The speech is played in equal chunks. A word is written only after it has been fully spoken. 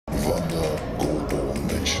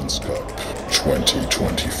Nations Cup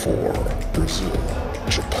 2024. Brazil,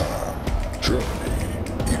 Japan, Germany,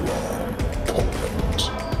 Iran,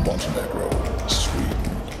 Poland, Montenegro,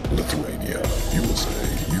 Sweden, Lithuania, USA,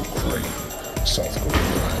 Ukraine, South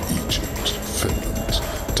Korea, Egypt, Finland,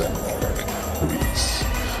 Denmark, Greece,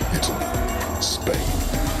 Italy, Spain.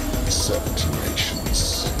 70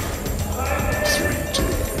 nations. 3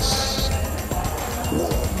 days. 1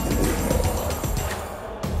 winner.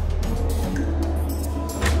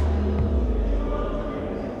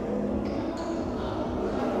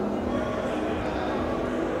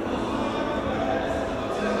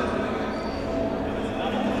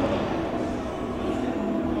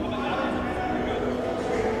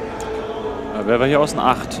 Wer war hier außen?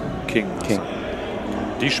 8. King.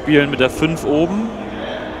 Die spielen mit der 5 oben.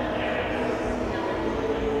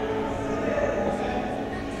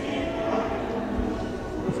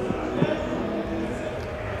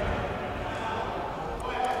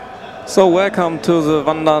 So welcome to the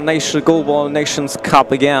Wanda Nation Goalball Nations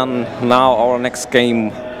Cup again. Now our next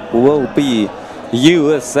game will be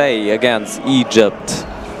USA against Egypt.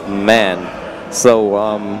 Man.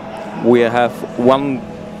 So we have one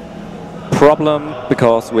problem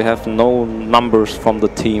because we have no numbers from the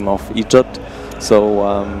team of Egypt.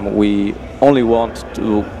 So we only would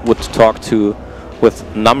talk to with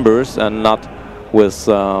numbers and not with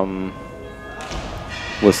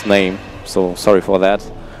name. So sorry for that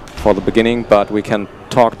for the beginning, but we can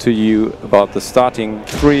talk to you about the starting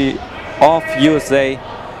 3 of USA.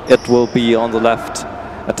 It will be on the left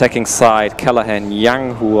attacking side Callahan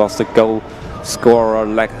Young, who was the goal scorer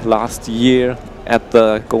like last year at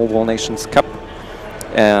the Goalball Nations Cup,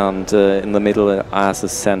 and in the middle as a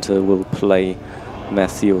center will play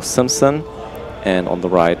Matthew Simpson, and on the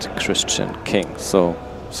right Christian King. So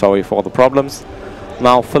sorry for the problems.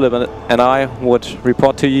 Now Philip and I would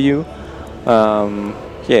report to you.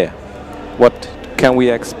 Yeah, what can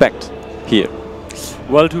we expect here?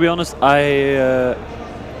 Well, to be honest, I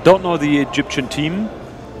don't know the Egyptian team.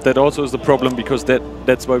 That also is the problem, because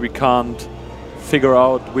that's why we can't figure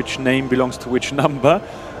out which name belongs to which number.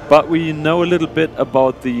 But we know a little bit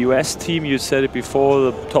about the US team. You said it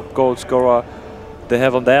before, the top goal scorer they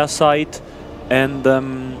have on their side. And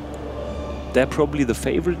they're probably the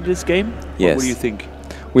favorite in this game? Yes. What do you think?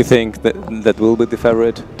 We think that will be the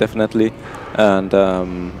favorite, definitely. And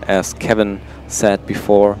as Kevin said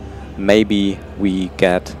before, maybe we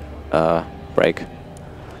get a break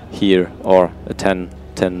here, or a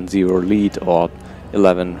 10-0 lead, or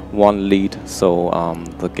 11-1 lead. So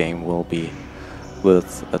the game will be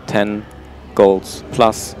with 10 goals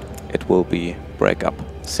plus. It will be break up.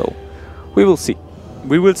 So we will see.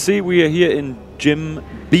 We will see. We are here in Gym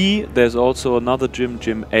B. There's also another gym,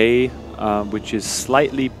 Gym A, which is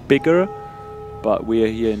slightly bigger. But we are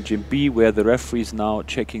here in Gym B, where the referee is now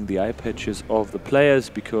checking the eye patches of the players,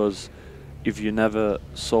 because if you never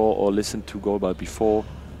saw or listened to Goalball before,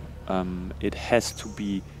 it has to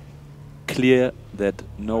be clear that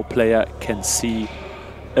no player can see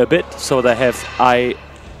a bit. So they have eye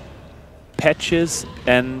patches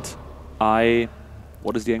and eye...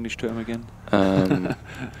 What is the English term again?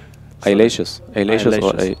 Eyelashes. Eyelashes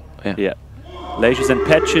or yeah. Lashes and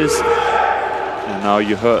patches. And now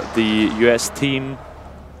you heard the US team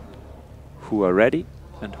who are ready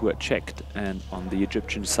and who are checked. And on the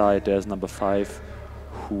Egyptian side, there's number 5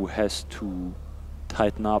 who has to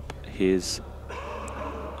tighten up his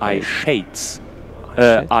eye shades.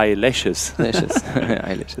 Eyelashes.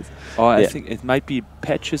 Eyelashes. Or I think it might be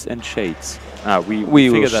patches and shades. We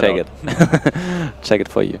will that check out. it. Check it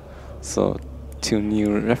for you. So 2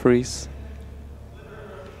 new referees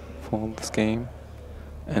for this game,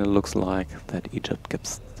 and it looks like that Egypt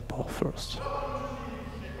gets the ball first.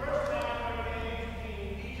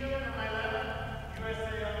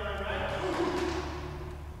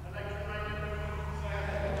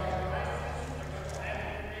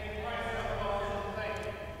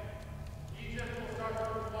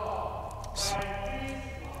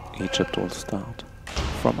 Egypt will start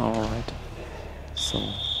from our right. So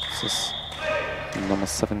this is number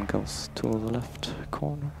 7 goes to the left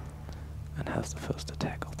corner and has the first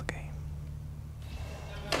attack of the game.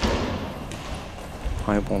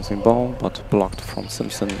 High bouncing ball, but blocked from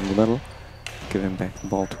Simpson in the middle. Giving back the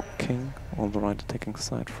ball to King on the right attacking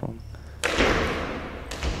side from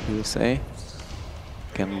USA.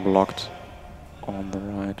 Again blocked on the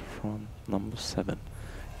right from number 7.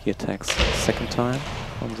 He attacks second time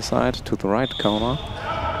on the side to the right corner,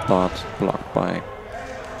 but blocked by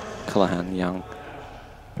Callahan Young.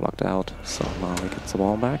 Blocked out, so now he gets the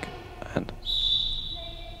ball back and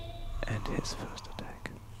his first attack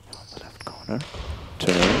from the left corner.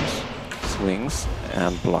 Turns, swings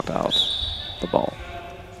and blocked out the ball.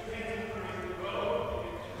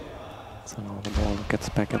 So now the ball gets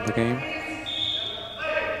back in the game.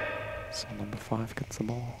 So number 5 gets the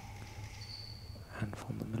ball. And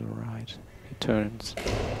from the middle right, he turns,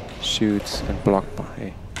 shoots, and blocked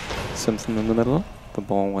by Simpson in the middle. The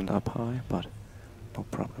ball went up high, but no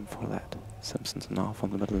problem for that. Simpson's now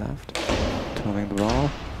from the middle left, turning the ball,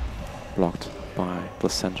 blocked by the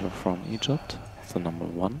center from Egypt, the number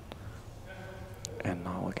 1. And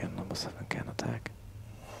now again number 7 can attack.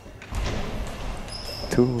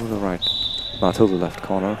 To the right, to the left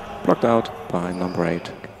corner, blocked out by number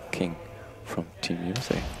 8, King from Team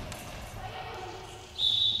USA.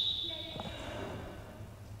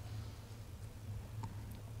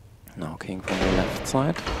 Now King from the left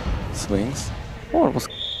side, swings. Oh, it was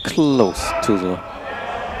close to the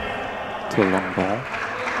long ball,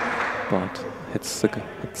 but hits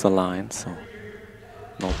the line, so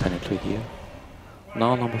no penalty here.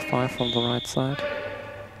 Now number 5 from the right side.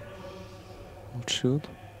 Will shoot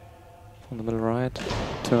from the middle right,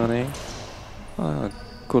 turning.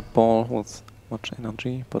 Good ball with much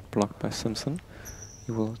energy, but blocked by Simpson.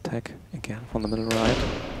 He will attack again from the middle right.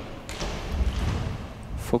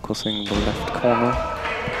 Focusing the left corner,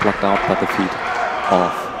 blocked out by the feet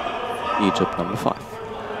of Egypt number 5.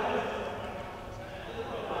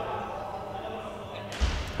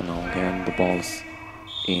 And now again the ball is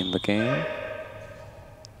in the game.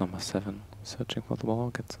 Number 7 searching for the ball,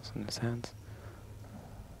 gets us in his hands.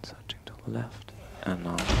 Searching to the left. And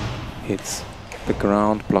now hits the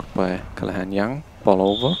ground, blocked by Callahan Young. Ball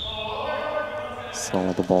over.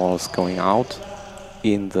 So the ball is going out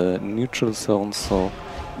in the neutral zone, so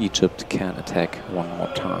Egypt can attack one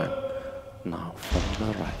more time. Now from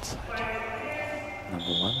the right side.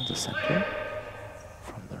 Number 1, the center.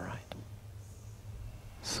 From the right.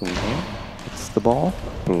 Swinging. Hits the ball.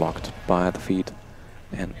 Blocked by the feet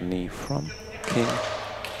and knee from King,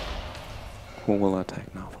 who will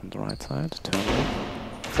attack now from the right side. Turning.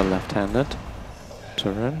 The left-handed.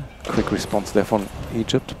 Turn. Quick response there from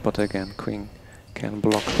Egypt, but again King can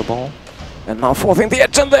block the ball. And now forcing the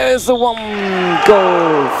edge, and there is the 1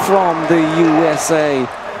 goal from the USA.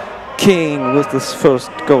 King with his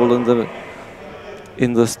first goal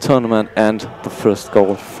in this tournament, and the first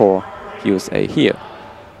goal for USA here.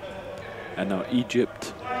 And now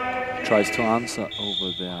Egypt tries to answer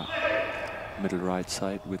over their middle right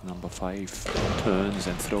side with number 5. Turns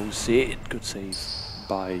and throws it. Good save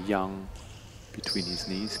by Young between his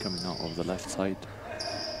knees, coming out of the left side.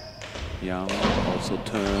 Young also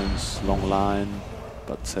turns, long line,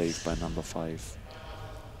 but saved by number 5,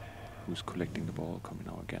 who's collecting the ball, coming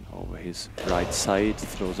now again over his right side,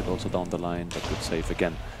 throws it also down the line, but good save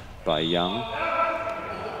again by Young.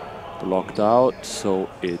 Blocked out, so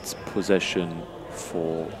it's possession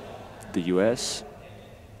for the US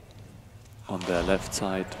on their left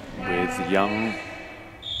side with Young,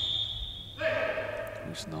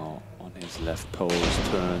 who's now on his left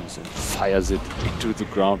post, turns and fires it into the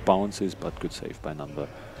ground, bounces, but good save by number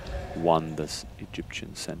 1, this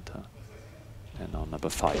Egyptian center. And now number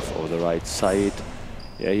 5 over the right side.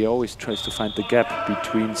 Yeah, he always tries to find the gap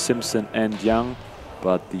between Simpson and Young,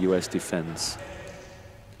 but the US defense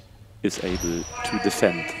is able to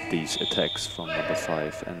defend these attacks from number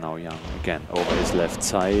 5. And now Young again over his left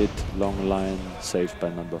side, long line, saved by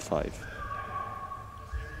number 5.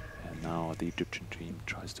 Now the Egyptian team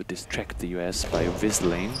tries to distract the US by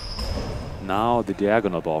whistling. Now the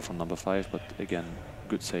diagonal ball from number 5, but again,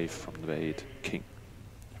 good save from number 8, King,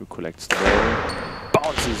 who collects the ball.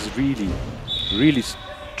 Bounces really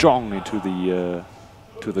strong into the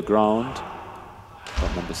to the ground.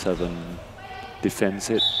 But number 7 defends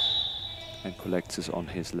it and collects it on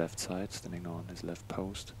his left side, standing on his left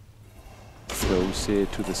post. Throws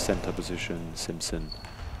it to the center position. Simpson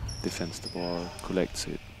defends the ball, collects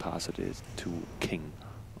it, passes it to King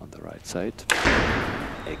on the right side.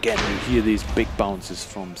 Again, you hear these big bounces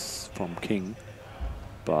from King,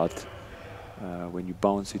 but when you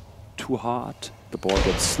bounce it too hard, the ball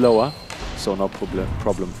gets slower, so no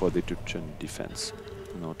problem for the Egyptian defense.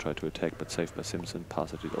 Now try to attack, but saved by Simpson,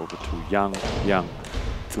 passes it over to Young. Young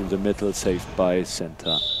through the middle, saved by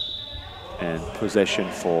center, and possession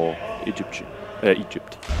for Egypt.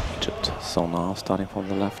 So now starting from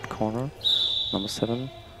the left corner, number 7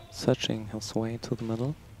 searching his way to the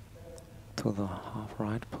middle, to the half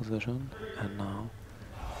right position, and now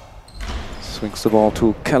swings the ball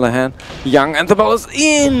to Callahan Young, and the ball is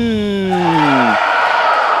in!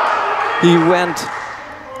 He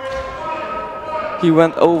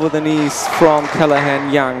went over the knees from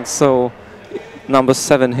Callahan Young, so number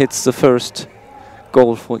 7 hits the first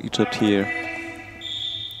goal for Egypt here.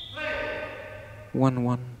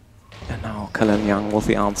 1-1. And now Kalem Young with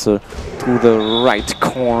the answer to the right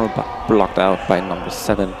corner, but blocked out by number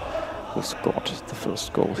 7, who scored the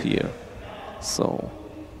first goal here. So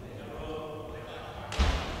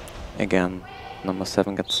again, number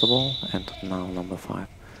 7 gets the ball, and now number 5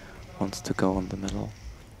 wants to go in the middle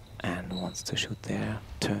and wants to shoot there,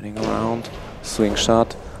 turning around, swing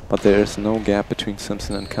shot, but there is no gap between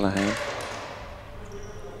Simpson and Callahan.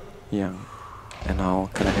 Young. And now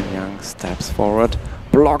Callahan Young steps forward,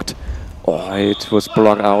 blocked. Oh, it was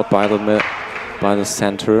blocked out by the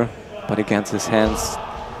center, but he gets his hands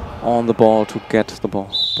on the ball to get the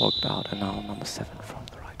ball blocked out. And now number 7 from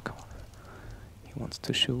the right corner. He wants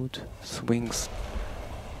to shoot, swings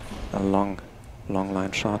a long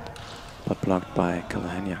line shot, but blocked by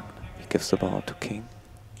Callahan Young. He gives the ball to King.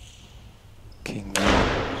 King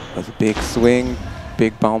now with a big swing,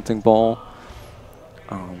 big bouncing ball,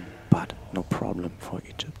 but no problem for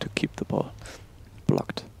Egypt to keep the ball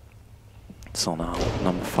blocked. So now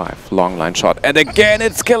number 5, long line shot, and again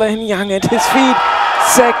it's Callahan Young at his feet.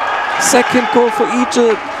 Second goal for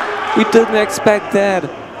Egypt. We didn't expect that.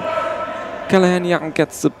 Callahan Young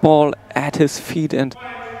gets the ball at his feet and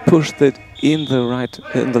pushed it in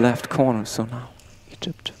the left corner. So now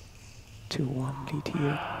Egypt 2-1 lead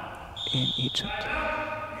here in Egypt.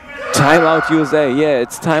 Timeout USA. Yeah,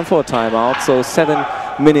 it's time for a timeout. So 7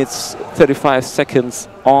 minutes 35 seconds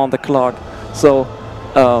on the clock. So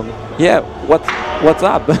yeah, what's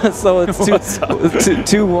up? So it's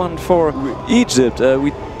 2-1 for Egypt.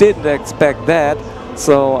 We didn't expect that.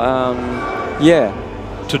 So yeah.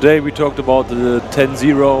 Today we talked about the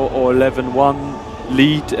 10-0 or 11-1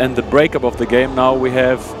 lead and the breakup of the game. Now we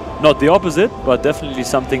have not the opposite, but definitely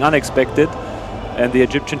something unexpected. And the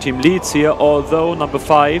Egyptian team leads here, although number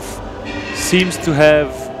 5 seems to have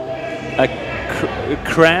a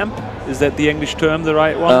cramp. Is that the English term, the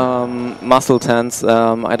right one? Muscle tense.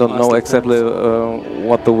 I don't know exactly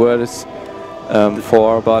what the word is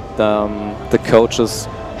for, but the coaches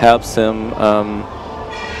helps him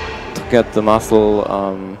to get the muscle,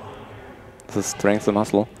 the strength of the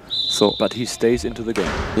muscle. So, but he stays into the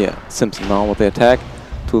game. Yeah, Simpson now with the attack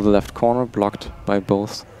to the left corner, blocked by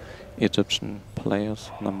both Egyptian players,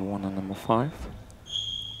 number 1 and number 5.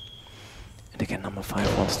 And again, number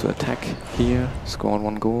 5 wants to attack here, scored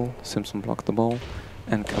 1 goal. Simpson blocked the ball,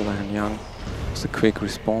 and Callahan Young was a quick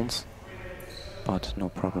response, but no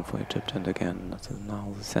problem for Egypt. And again,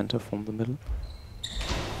 now the center from the middle.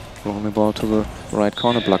 Rolling the ball to the right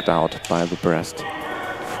corner, blocked out by the breast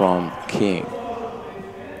from King.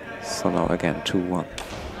 So now again 2-1.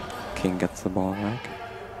 King gets the ball back.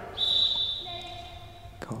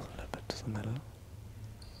 Goes a little bit to the middle.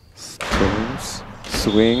 Turns,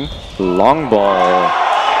 swing, long ball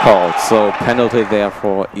called. So penalty there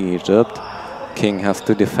for Egypt. King has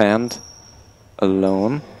to defend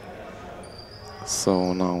alone.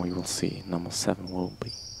 So now we will see number 7 will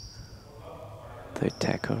be the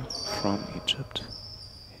attacker from Egypt.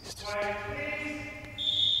 He's just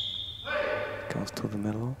goes to the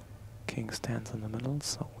middle. King stands in the middle,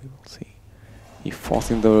 so we will see. He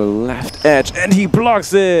forcing the left edge, and he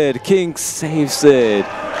blocks it! King saves it!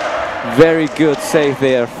 Very good save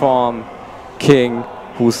there from King,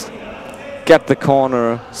 who's get the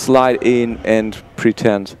corner, slide in, and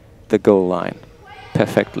pretend the goal line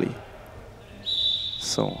perfectly.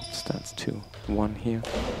 So stands 2-1 here.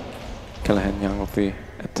 Callahan Young with the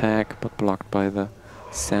attack, but blocked by the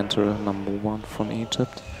center, number 1 from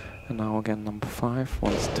Egypt. And now again number 5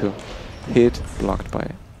 wants to hit, blocked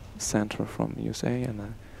by center from USA.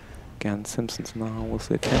 And again Simpson's now with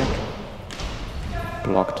the attack,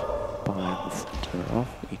 blocked by the center of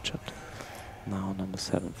Egypt. Now number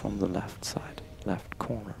 7 from the left side, left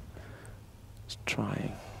corner, is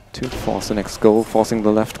trying to force the next goal, forcing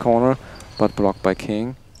the left corner, but blocked by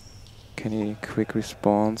King. Can he quick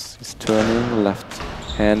response? He's turning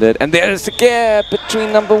left-handed, and there is a gap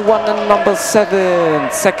between number 1 and number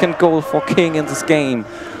 7. Second goal for King in this game.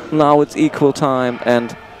 Now it's equal time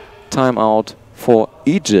and timeout for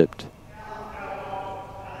Egypt.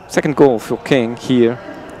 Second goal for King here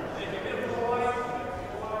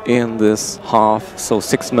in this half. So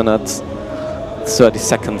 6 minutes, 30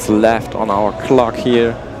 seconds left on our clock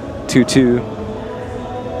here. 2-2.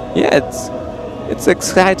 Yeah, it's an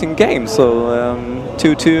exciting game. So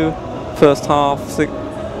 2-2, first half,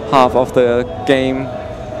 half of the game.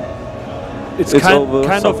 It's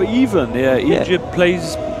kind of even. Yeah, Egypt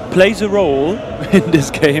plays a role in this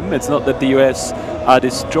game. It's not that the US are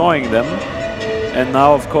destroying them. And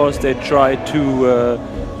now, of course, they try to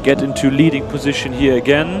get into leading position here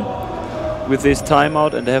again with this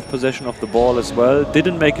timeout, and they have possession of the ball as well.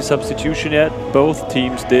 Didn't make a substitution yet. Both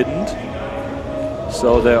teams didn't.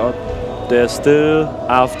 So they're still,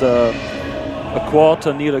 after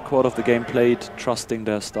nearly a quarter of the game played, trusting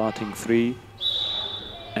their starting 3.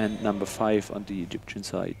 And number 5 on the Egyptian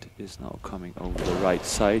side is now coming over the right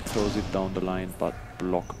side, throws it down the line, but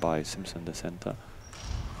blocked by Simpson, the center,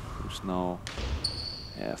 who's now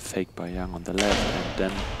faked by Young on the left, and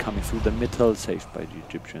then coming through the middle, saved by the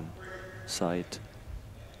Egyptian side.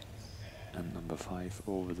 And number 5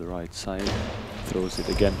 over the right side, throws it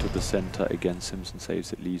again to the center, again Simpson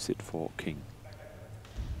saves it, leaves it for King.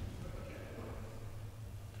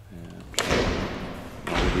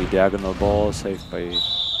 And the diagonal ball saved by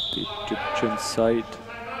the Egyptian side.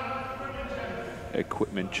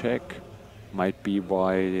 Equipment check, might be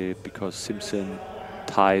why, because Simpson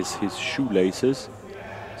ties his shoelaces.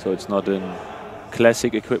 So it's not a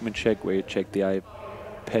classic equipment check where you check the eye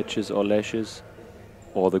patches or lashes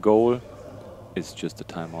or the goal. It's just a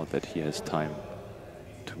timeout that he has time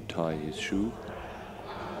to tie his shoe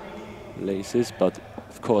laces. But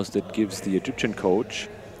of course that gives the Egyptian coach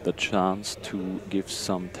the chance to give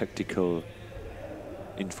some tactical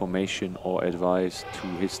information or advice to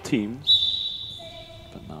his team.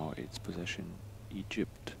 But now it's possession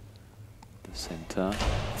Egypt. The center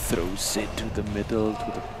throws it to the middle,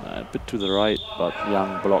 to the a bit to the right, but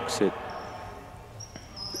Young blocks it.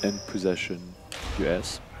 And possession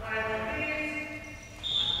US.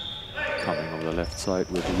 Coming over the left side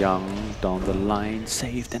with Young down the line,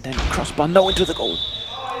 saved, and then crossbar, no, into the goal.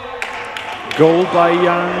 Goal by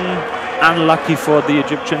Young, unlucky for the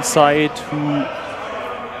Egyptian side, who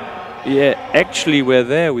actually were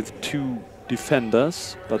there with 2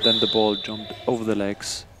 defenders, but then the ball jumped over the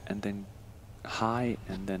legs and then high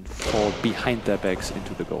and then fall behind their backs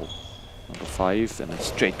into the goal. Number 5, and a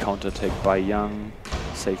straight counter-attack by Young,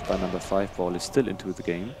 saved by number 5. Ball is still into the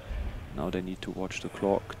game. Now they need to watch the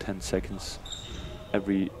clock. 10 seconds.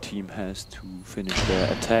 Every team has to finish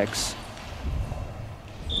their attacks.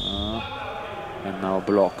 And now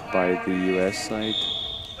blocked by the US side.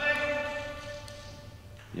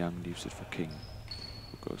 Young leaves it for King,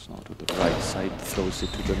 who goes now to the right side, throws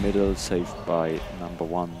it to the middle, saved by number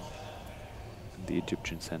 1. In the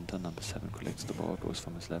Egyptian center, number 7 collects the ball, goes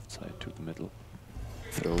from his left side to the middle.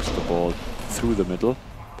 Throws the ball through the middle,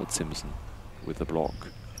 but Simpson with the block.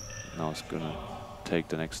 Now is gonna take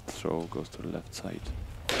the next throw, goes to the left side.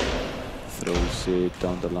 Throws it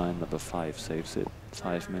down the line, number 5 saves it.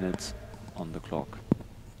 5 minutes on the clock.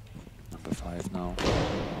 Number 5 now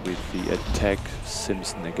with the attack.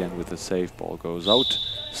 Simpson again with the save, ball goes out.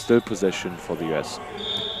 Still possession for the US.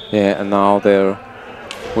 Yeah, and now there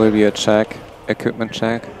will be a check, equipment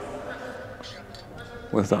check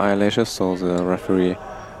with the eyelashes, so the referee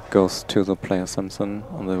goes to the player Simpson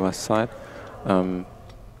on the west side.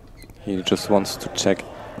 He just wants to check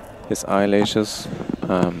his eyelashes,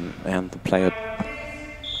 and the player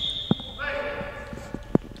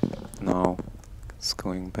now is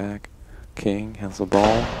going back. King has the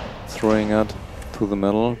ball, throwing it to the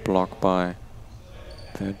middle, blocked by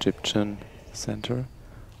the Egyptian center.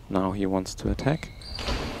 Now he wants to attack.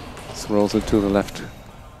 Throws it to the left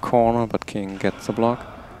corner, but King gets the block.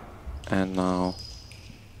 And now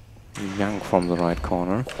Young from the right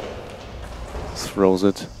corner throws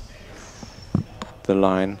it the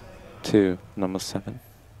line to number 7.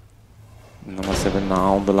 Number 7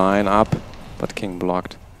 now on the line up, but King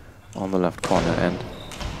blocked on the left corner, and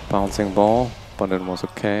bouncing ball, but it was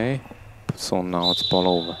okay. So now it's ball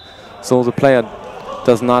over. So the player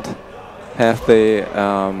does not have the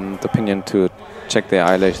opinion to check their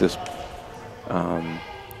eyelashes on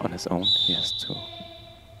his own. He has to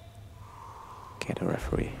get a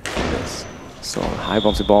referee for this. So high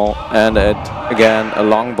bouncy ball, and again a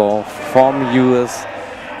long ball from US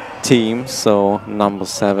team. So number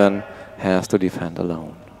 7 has to defend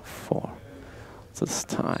alone for this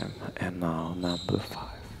time, and now number 5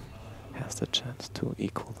 has the chance to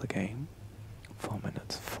equal the game. 4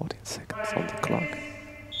 minutes 14 seconds on the clock.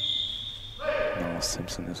 Now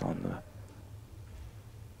Simpson is on the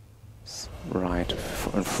right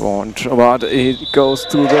in front, but he goes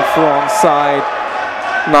to the front side.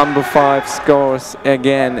 Number 5 scores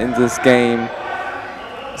again in this game.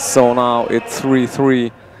 So now it's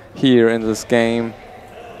 3-3 here in this game.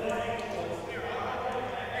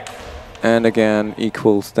 And again,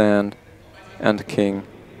 equal stand. And King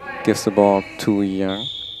gives the ball to Young.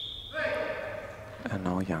 And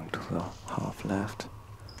now Young to the half left.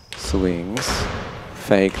 Swings.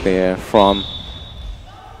 Fake there from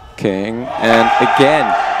King. And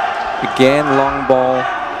again long ball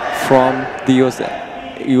from the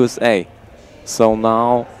USA. So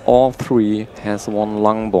now all 3 has 1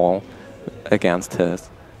 long ball against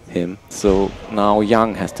him. So now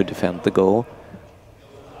Young has to defend the goal.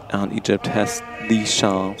 and Egypt has the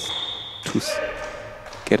chance to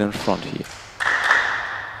get in front here.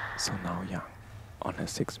 So now Young on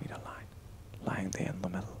his 6-meter line, lying there in the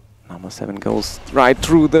middle. Number 7 goes right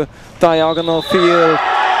through the diagonal field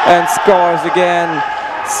and scores again.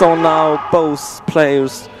 So now both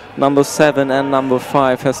players, number 7 and number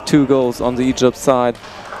 5, has 2 goals on the Egypt side.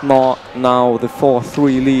 Now the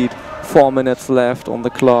 4-3 lead, 4 minutes left on the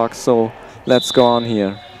clock, so let's go on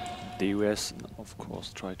here. The US, of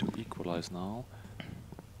course, try to equalize now.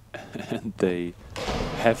 And they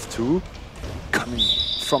have to, coming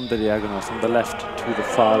from the diagonal, from the left to the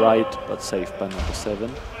far right, but saved by number 7.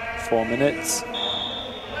 4 minutes.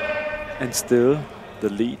 And still the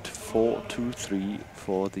lead 4-2-3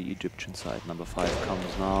 for the Egyptian side. Number 5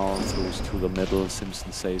 comes now, throws to the middle,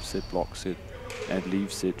 Simpson saves it, blocks it, and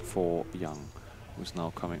leaves it for Young, who's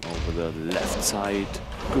now coming over the left side.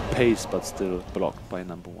 Good pace, but still blocked by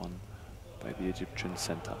number 1, by the Egyptian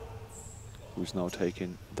center, who's now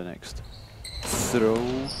taking the next throw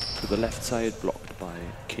to the left side, blocked by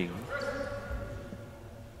King.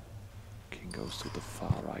 King goes to the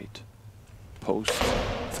far right post,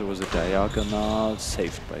 throws a diagonal,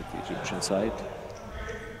 saved by the Egyptian side,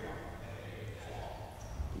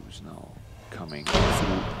 who's now coming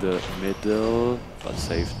through the middle, but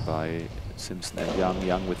saved by Simpson and Young.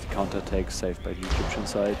 Young with the counter-attack, saved by the Egyptian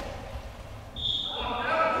side.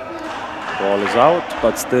 Ball is out,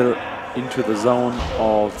 but still into the zone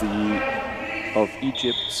of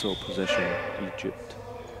Egypt, so possession Egypt.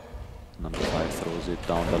 Number 5 throws it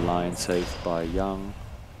down the line, saved by Young.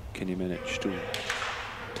 Can he manage to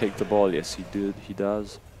take the ball? Yes, he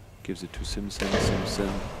does. Gives it to Simpson. Simpson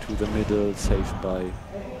to the middle, saved by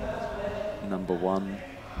number 1,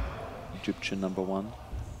 Egyptian number 1.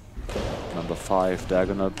 Number 5,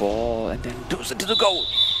 diagonal ball, and then does it to the goal.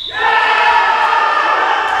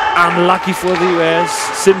 Unlucky for the US.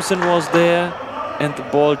 Simpson was there, and the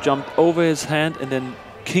ball jumped over his hand, and then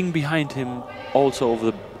King behind him, also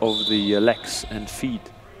over the legs and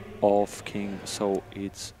feet of King. So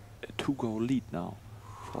it's a 2-goal lead now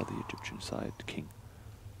for the Egyptian side. King,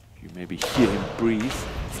 you maybe hear him breathe,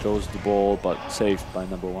 throws the ball, but saved by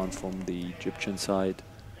number 1 from the Egyptian side.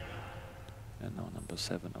 And now number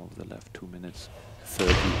 7 over the left, 2 minutes,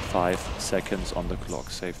 35 seconds on the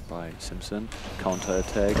clock, saved by Simpson.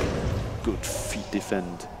 Counter-attack, good feet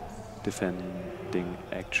defending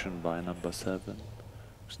action by number 7,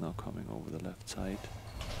 who's now coming over the left side.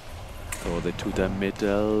 Throw it to the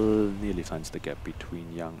middle, nearly finds the gap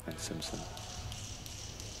between Young and Simpson.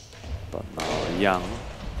 But now Young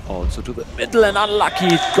also to the middle, and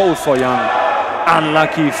unlucky goal for Young.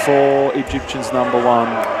 Unlucky for Egyptians number 1,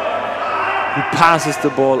 who passes the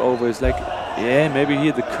ball over his leg. Yeah, maybe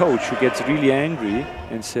here the coach who gets really angry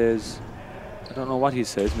and says, I don't know what he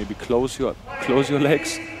says, maybe close your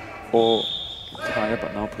legs or retire,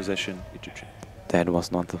 but now possession Egyptian. That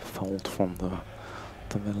was not the fault from the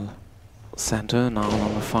middle center. Now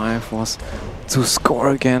number 5 was to score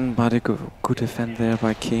again, but a good defend there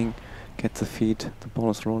by King. Gets the feet, the ball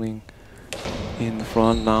is rolling in the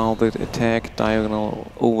front. Now the attack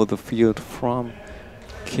diagonal over the field from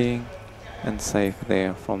King, and save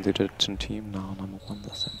there from the Egyptian team. Now number 1, the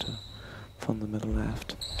center from the middle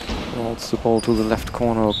left. Rolls the ball to the left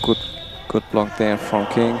corner. Good block there from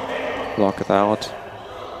King. Block it out.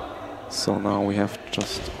 So now we have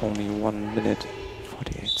just only 1 minute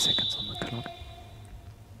 48 seconds on the clock.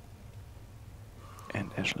 And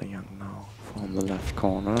Ashley Young now from the left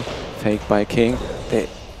corner. Fake by King. There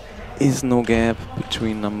is no gap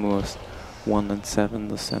between numbers 1 and 7.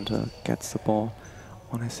 The center gets the ball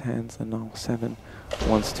on his hands, and now 7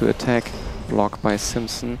 wants to attack. Blocked by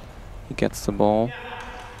Simpson. He gets the ball,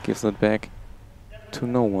 gives it back to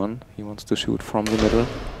no one. He wants to shoot from the middle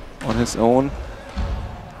on his own.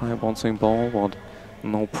 High bouncing ball, but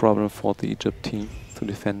no problem for the Egypt team to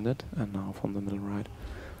defend it. And now from the middle right,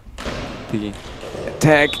 the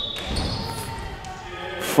attack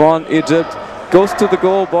from Egypt goes to the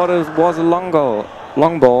goal, but it was a long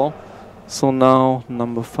ball. So now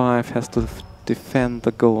number 5 has to defend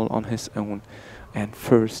the goal on his own, and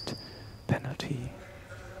first penalty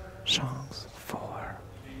chance for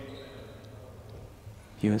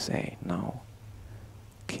USA. Now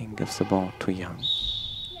King gives the ball to Young,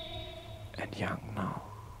 and Young now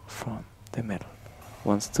from the middle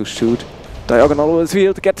wants to shoot diagonal over his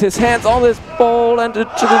field, get his hands on this ball, and it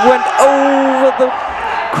went over the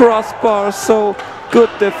crossbar. So good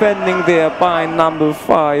defending there by number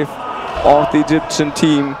 5 of the Egyptian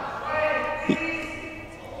team.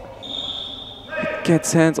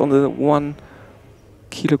 Gets hands on the 1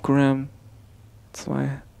 kilogram,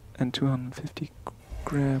 250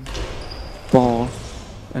 gram ball,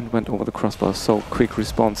 and went over the crossbar. So quick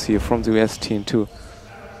response here from the US team to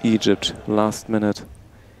Egypt. Last minute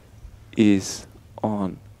is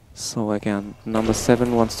on. So again, number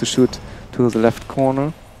 7 wants to shoot to the left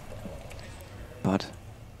corner, but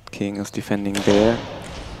King is defending there.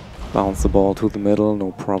 Bounce the ball to the middle,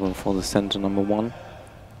 no problem for the center, number 1.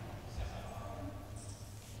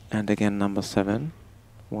 And again, number 7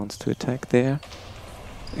 wants to attack there.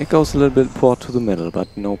 It goes a little bit poor to the middle, but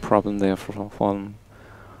no problem there for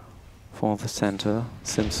the center,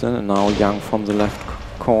 Simpson. And now Young from the left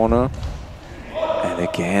corner. And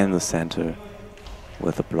again the center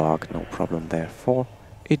with a block, no problem there for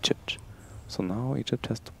Egypt. So now Egypt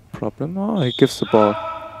has the problem. Oh, he gives the ball.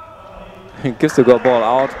 He gives the ball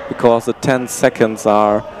out because the 10 seconds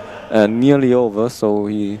are nearly over, so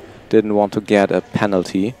he didn't want to get a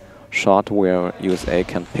penalty shot where USA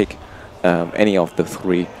can pick any of the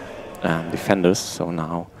 3 defenders. So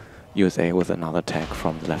now USA with another tag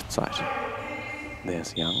from the left side.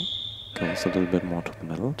 There's Young. Goes a little bit more to the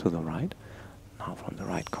middle, to the right. Now from the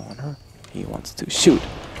right corner, he wants to shoot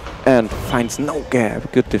and finds no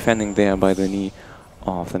gap. Good defending there by the knee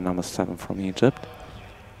of the number 7 from Egypt.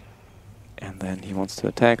 And then he wants to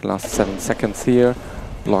attack. Last 7 seconds here.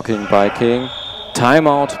 Blocking by King.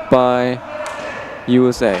 Timeout by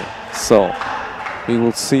USA. So we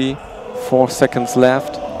will see 4 seconds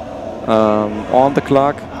left on the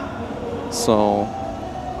clock. So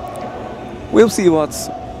we'll see what's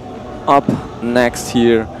up next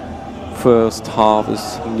here. First half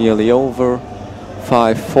is nearly over.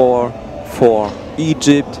 5-4 for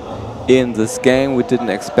Egypt in this game. We didn't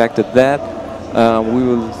expect that. We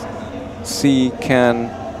will see can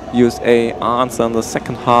USA answer in the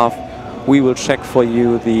second half. We will check for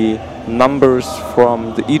you the numbers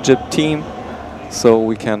from the Egypt team, so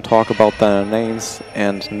we can talk about their names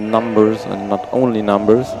and numbers and not only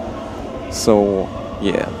numbers. So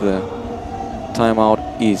yeah, the timeout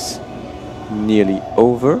is nearly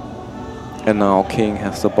over, and now King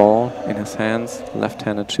has the ball in his hands.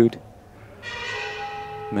 Left-handed shoot,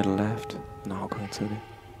 middle left, now going to the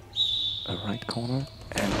right corner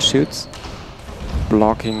and shoots.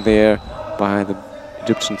 Blocking there by the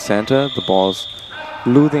Egyptian center. The ball's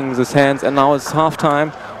losing his hands, and now it's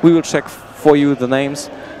halftime. We will check for you the names,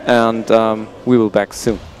 and we will back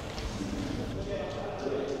soon.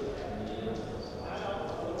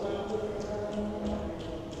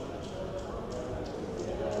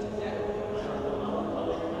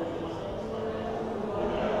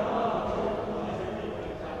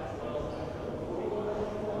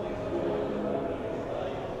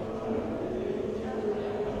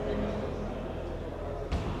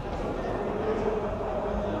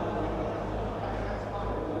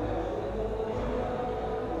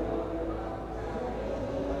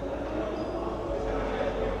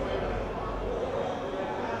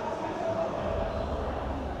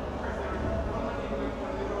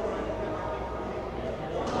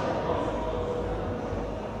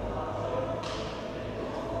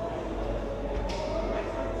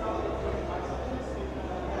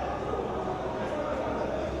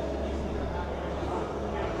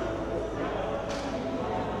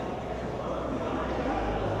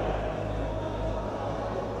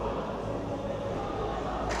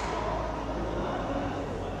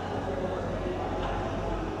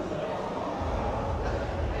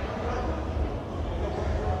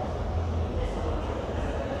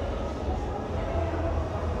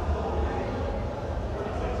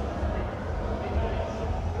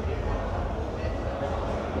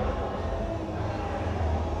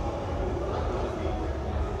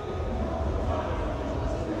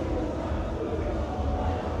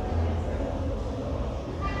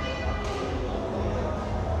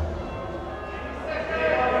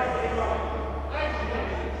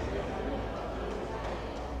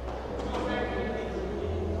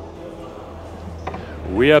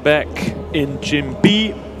 We are back in Gym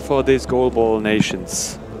B for this Goalball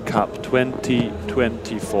Nations Cup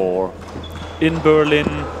 2024 in Berlin,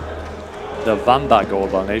 the Wanda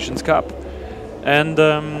Goalball Nations Cup. And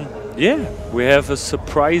yeah, we have a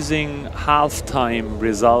surprising halftime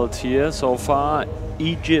result here so far.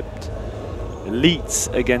 Egypt leads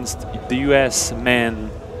against the US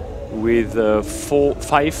men with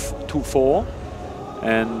 5-4,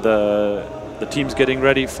 and the team's getting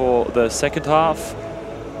ready for the second half.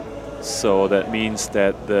 So that means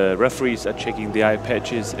that the referees are checking the eye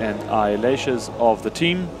patches and eyelashes of the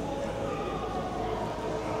team.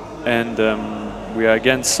 And we are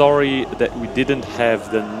again sorry that we didn't have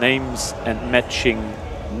the names and matching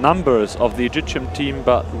numbers of the Egyptian team,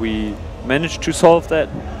 but we managed to solve that.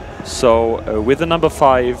 So with the number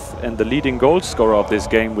 5 and the leading goal scorer of this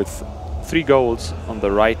game with 3 goals on the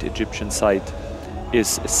right Egyptian side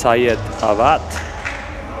is Sayed Awad.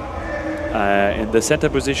 In the center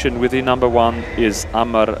position with the number 1 is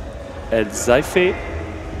Amr El Zaife.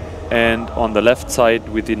 And on the left side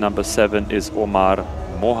with the number 7 is Omar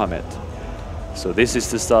Mohamed. So this is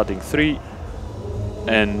the starting 3.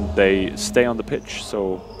 And they stay on the pitch,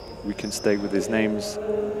 so we can stay with these names.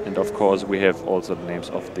 And of course we have also the names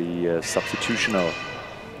of the substitutional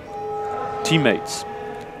teammates.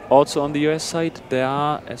 Also on the US side there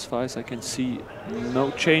are, as far as I can see,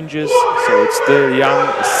 no changes. So it's still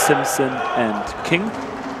Young, Simpson and King,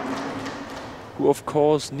 who of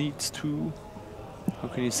course needs to, how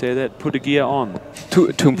can you say that, put a gear on. To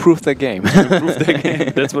improve their game. To improve their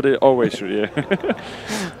game, that's what they always should, yeah.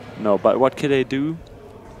 No, but what can they do?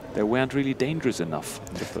 They weren't really dangerous enough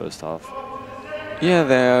in the first half. Yeah,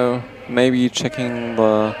 they're maybe checking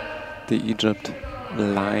the Egypt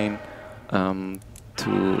line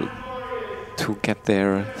to get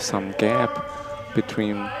there some gap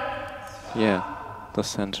between the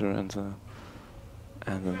center and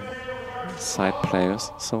the side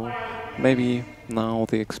players. So maybe now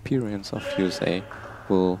the experience of USA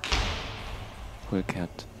will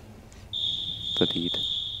get the lead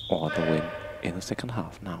or the win in the second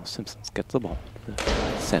half. Now Simpsons get the ball to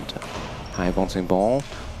the center. High bouncing ball,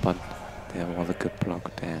 but there was a good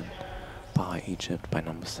block then by Egypt, by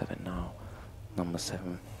number 7 now. Number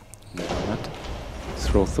 7, Mohamed,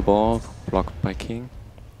 throws the ball, blocked by King.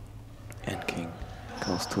 And King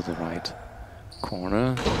goes to the right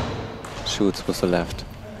corner, shoots with the left,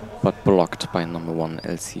 but blocked by number 1,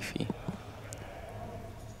 El Sifi.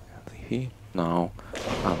 Now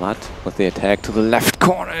Awad with the attack to the left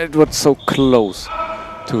corner. It was so close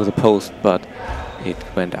to the post, but it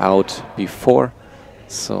went out before.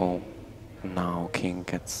 So now King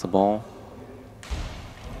gets the ball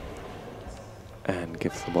and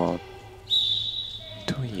gives the ball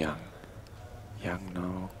to Young. Young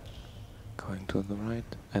now going to the right,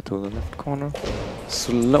 to the left corner.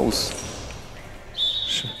 Slows,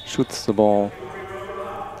 shoots the ball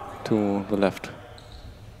to the left.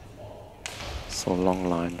 So long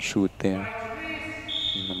line shoot there.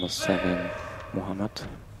 Number 7, Mohamed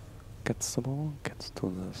gets the ball, gets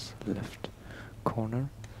to this left corner,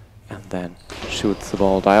 and then shoots the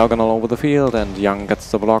ball diagonal over the field, and Young gets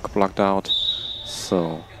the blocked out.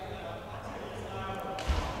 So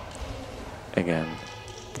again,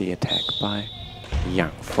 the attack by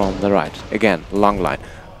Young from the right. Again, long line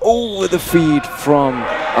over the feet from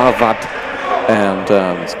Awad,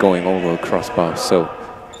 and it's going over the crossbar, so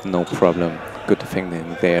no problem. Good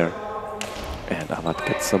defending there, and Awad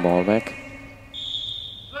gets the ball back,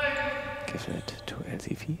 gives it to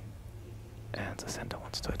LZV, and the center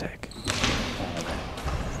wants to attack.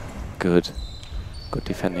 Good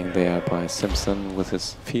defending there by Simpson with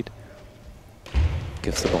his feet.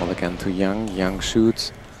 Gives the ball again to Young. Young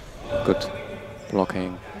shoots. Good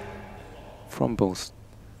blocking from both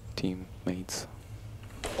teammates.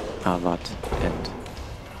 Awad and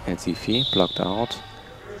LZV blocked out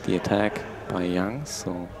the attack by Young,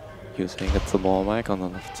 so USA gets the ball back on the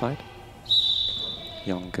left side.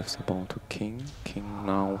 Young gives the ball to King. King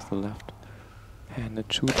now with the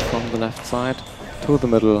left-handed shoot from the left side to the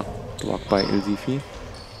middle, blocked by Ilzifi.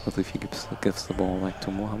 Ilzifi gives the ball back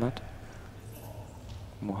to Mohamed.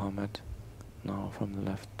 Mohamed now from the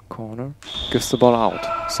left corner gives the ball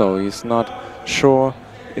out, so he's not sure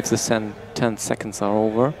if the 10 seconds are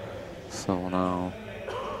over. So now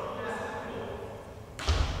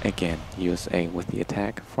again, USA with the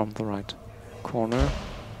attack from the right corner.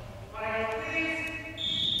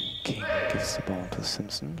 King gives the ball to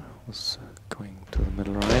Simpson, who's going to the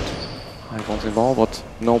middle right. High bouncing ball, but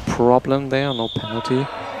no problem there, no penalty.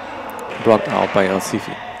 Blocked out by El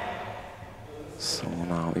Sifi. So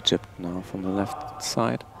now Egypt now from the left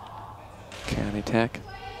side can attack.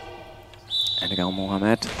 And again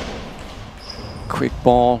Mohamed. Quick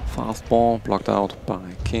ball, fast ball, blocked out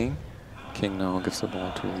by King. King now gives the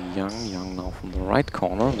ball to Young. Young now from the right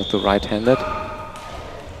corner with the right-handed.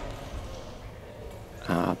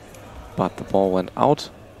 But the ball went out.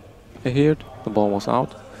 Here, the ball was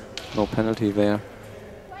out. No penalty there.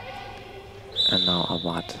 And now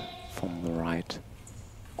Awad from the right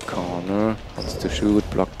corner wants to shoot,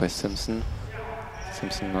 blocked by Simpson.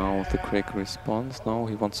 Simpson now with the quick response. Now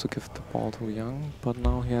he wants to give the ball to Young, but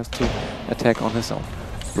now he has to attack on his own.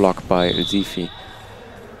 Blocked by Zifi.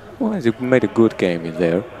 Well, he made a good game in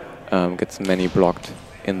there. Gets many blocked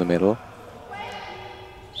in the middle.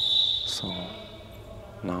 So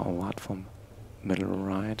now Awad from middle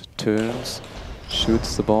right turns,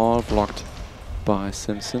 shoots the ball, blocked by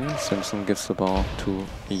Simpson. Simpson gives the ball to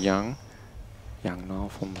Young. Young now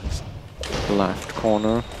from his left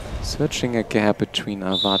corner, searching a gap between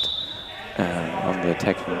Avad on the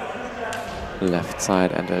attacking left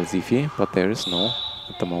side and El-Zifi, but there is no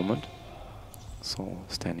at the moment. So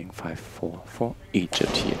standing 5-4 for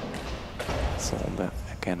Egypt here. So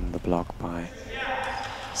again the block by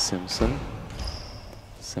Simpson.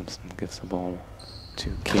 Simpson gives the ball to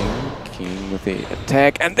King. King with the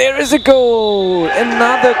attack, and there is a goal!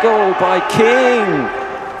 Another goal by King!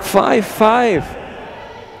 5-5.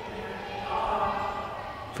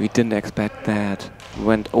 We didn't expect that.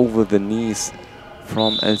 Went over the knees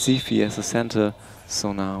from El-Zifi as a center.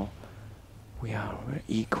 So now we are an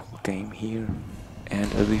equal game here.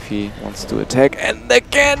 And El-Zifi wants to attack, and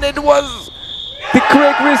again it was the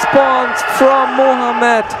quick response from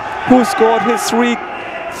Mohamed, who scored his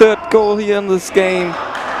third goal here in this game.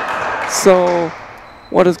 So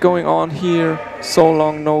what is going on here? So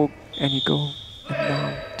long no any goal, and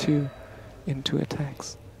now two into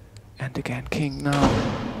attacks. And again King now,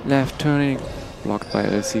 left turning, blocked by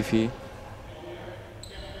El-Zifi.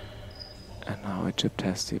 And now Egypt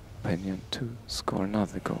has the opinion to score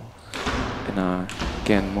another goal. And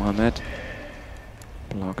again Mohamed,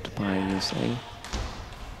 blocked by USA.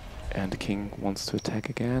 And King wants to attack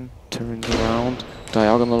again, turns around,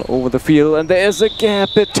 diagonal over the field, and there is a gap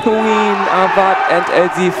between Avad and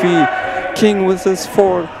El-Zifi. King with his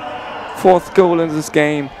fourth goal in this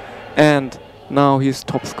game, and now he's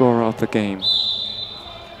top scorer of the game.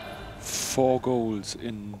 4 goals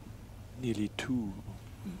in nearly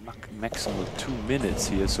maximum 2 minutes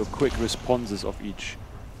here, so quick responses of each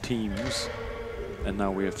teams. And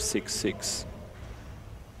now we have 6-6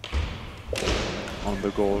 on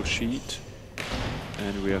the goal sheet,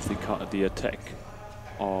 and we have the attack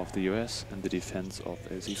of the US and the defense of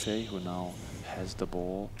El-Zifi, who now has the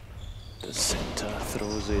ball. The center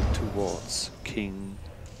throws it towards King,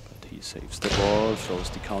 but he saves the ball,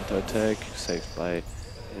 throws the counter attack, saved by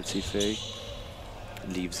El-Zifi,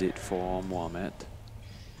 leaves it for Mohamed.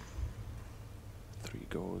 3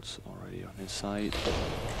 goals already on his side,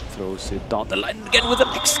 throws it down the line again with the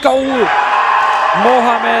next goal.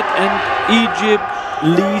 Mohamed, and Egypt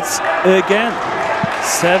leads again,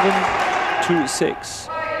 7-6.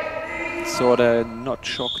 So they're not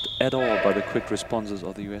shocked at all by the quick responses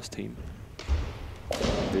of the US team.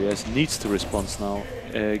 The US needs to respond now.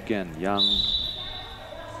 Again, Young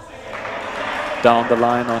down the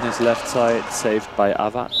line on his left side, saved by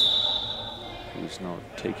Avad, who's now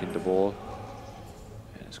taking the ball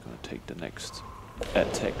and is going to take the next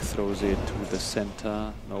attack, throws it to the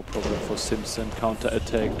center, no problem for Simpson. Counter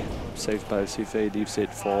attack, saved by El-Zifi, leaves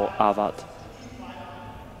it for Avad.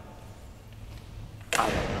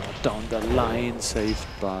 Down the line, saved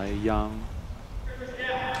by Young.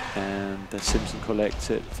 And the Simpson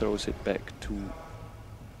collects it, throws it back to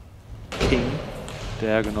King.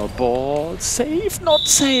 Diagonal ball, saved, not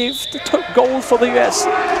saved. The goal for the US.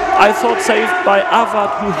 I thought saved by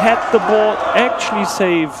Avad, who had the ball, actually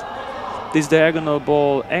saved this diagonal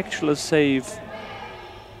ball, actual save,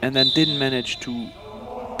 and then didn't manage to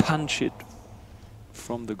punch it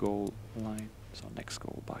from the goal line. So next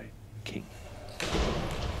goal by King.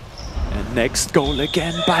 And next goal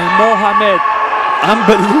again by Mohamed.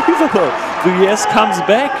 Unbelievable. The US comes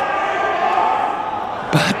back.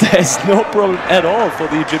 But there's no problem at all for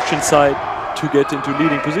the Egyptian side to get into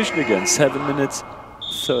leading position again. 7 minutes,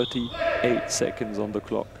 38 seconds on the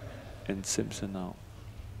clock. And Simpson now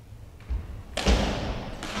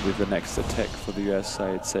with the next attack for the US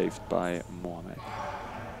side, saved by Mohamed.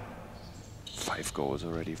 5 goals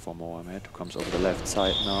already for Mohamed, who comes over the left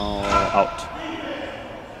side now, out.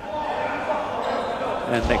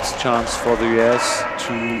 And next chance for the US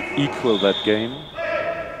to equal that game.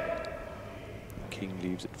 King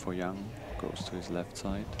leaves it for Young, goes to his left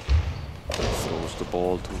side, throws the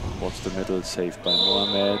ball towards the middle, saved by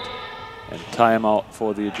Mohamed. And timeout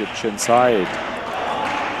for the Egyptian side,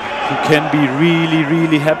 who can be really,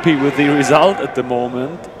 really happy with the result at the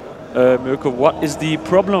moment. Mirko, what is the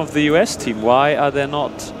problem of the US team? Why are they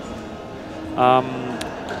not,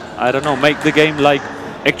 I don't know, make the game like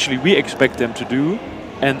actually we expect them to do,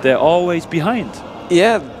 and they're always behind?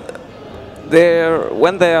 Yeah,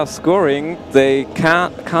 when they are scoring, they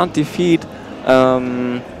can't defeat,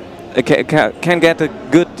 can get a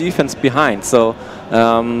good defense behind. So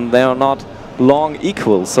they are not long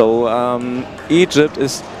equal. So Egypt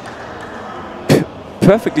is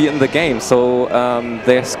perfectly in the game. So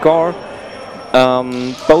they score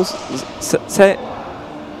both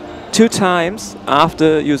 2 times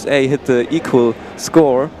after USA hit the equal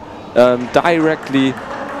score. Directly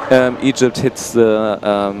Egypt hits the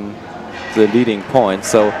leading point.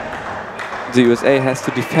 So the USA has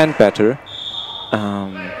to defend better,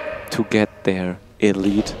 to get their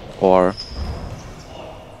elite or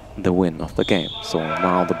the win of the game. So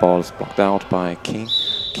now the ball is blocked out by King.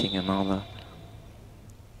 King another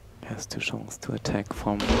has two chances to attack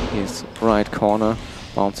from his right corner.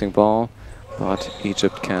 Bouncing ball, but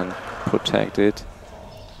Egypt can protect it.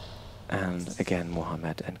 And again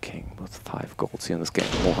Mohamed and King with 5 goals here in this game.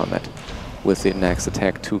 Mohamed with the next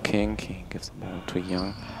attack to King. King gives the ball to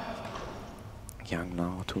Young. Young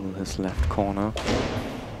now to his left corner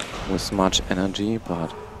with much energy,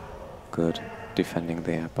 but good defending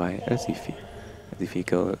there by El-Zifi.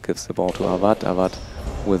 El-Zifi gives the ball to Awad. Awad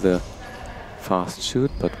with a fast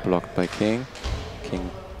shoot, but blocked by King.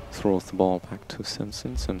 King throws the ball back to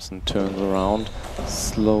Simpson. Simpson turns around,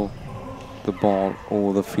 slow the ball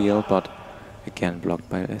over the field, but again blocked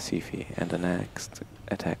by El-Zifi. And the next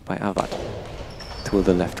attack by Awad. To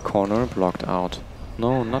the left corner, blocked out.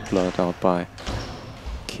 No, not blocked out by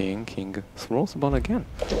King. King throws the ball again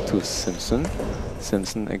to Simpson.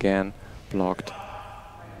 Simpson again blocked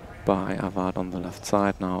by Awad on the left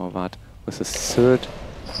side. Now Awad with his third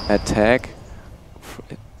attack.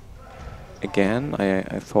 Again,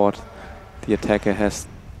 I thought the attacker has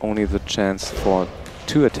only the chance for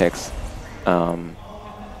 2 attacks.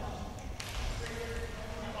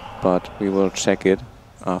 But we will check it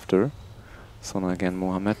after. So now again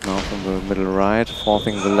Mohamed now from the middle right,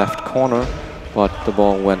 forcing the left corner, but the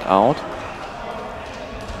ball went out.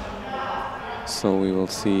 So we will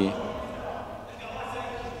see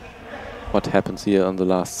what happens here in the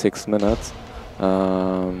last 6 minutes.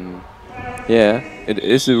 Yeah, it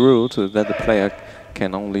is a rule that the player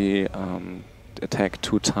can only attack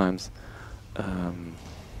 2 times.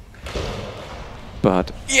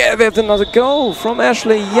 But yeah, there's another goal from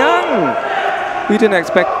Ashley Young. We didn't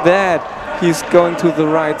expect that. He's going to the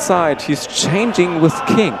right side. He's changing with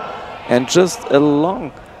King. And just a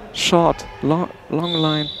long shot, long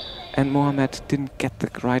line. And Mohamed didn't get the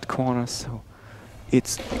right corner. So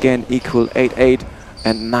it's again equal 8-8.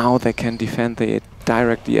 And now they can defend the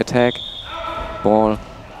direct the attack. Ball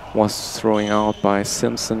was throwing out by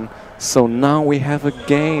Simpson. So now we have a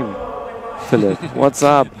game. Philip, what's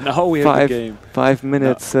up? Now we have a game. 5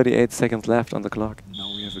 minutes, 38 seconds left on the clock. Now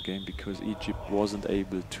we have a game because Egypt wasn't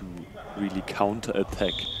able to really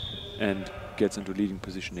counter-attack and gets into leading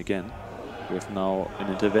position again. We have now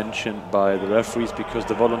an intervention by the referees because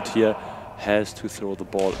the volunteer has to throw the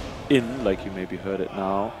ball in, like you maybe heard it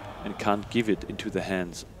now, and can't give it into the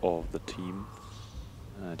hands of the team.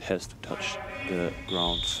 It has to touch the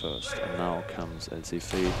ground first. And now comes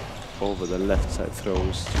El-Zifi over the left side,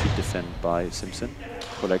 throws to defend by Simpson.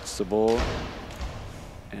 Collects the ball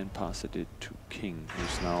and passes it to King,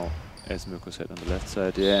 who's now, as Mirko said, on the left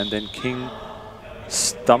side. Yeah, and then King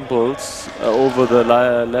stumbles over the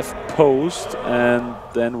left post and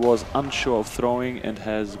then was unsure of throwing and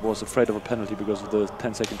was afraid of a penalty because of the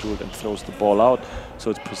 10-second rule and throws the ball out.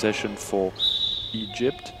 So it's possession for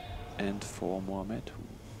Egypt and for Mohamed, who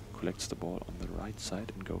collects the ball on the right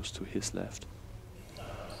side and goes to his left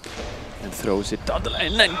and throws it down the line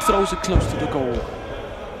and then throws it close to the goal,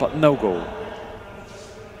 but no goal.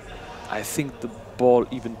 I think the ball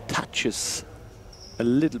even touches a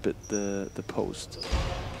little bit the post,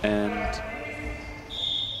 and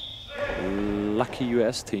lucky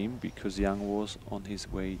US team because Young was on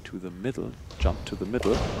his way to the middle, jumped to the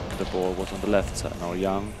middle, the ball was on the left side. Now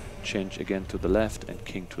Young changed again to the left and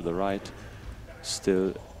King to the right,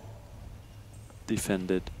 still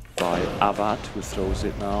defended by Awad, who throws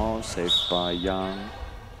it now, saved by Young.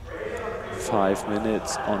 5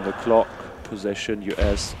 minutes on the clock, possession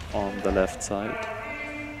US on the left side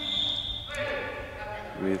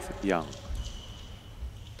with Young.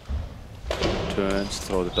 Turns,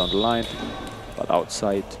 throws it down the line, but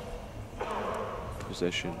outside.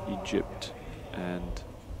 Possession Egypt, and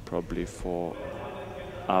probably for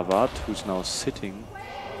Awad, who's now sitting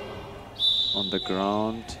on the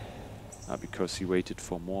ground because he waited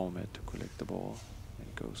for Mohamed to collect the ball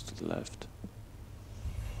and goes to the left.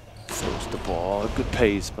 Throws the ball, good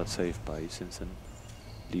pace, but saved by Simpson.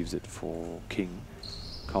 Leaves it for King.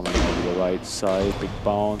 Coming over the right side, big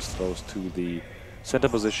bounce, throws to the center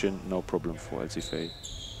position, no problem for El-Zifi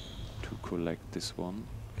to collect this one.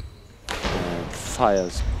 And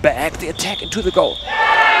fires back the attack into the goal.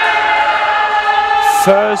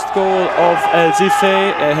 First goal of El-Zifi,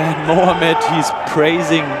 and Mohamed, he's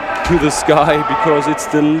praising to the sky because it's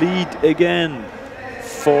the lead again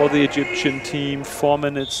for the Egyptian team. 4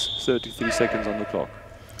 minutes, 33 seconds on the clock.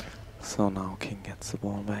 So now King gets the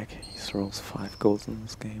ball back. He throws 5 goals in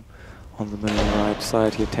this game. On the middle right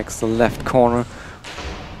side, he attacks the left corner.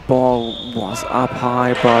 Ball was up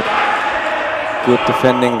high, but Good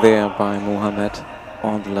defending there by Mohamed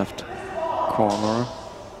on the left corner.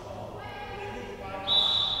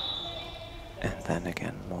 And then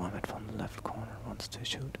again, Mohamed from the left corner wants to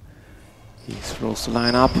shoot. He throws the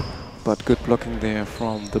line up, but good blocking there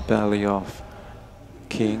from the belly of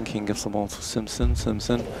King. King gives the ball to Simpson.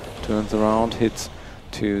 Simpson turns around, hits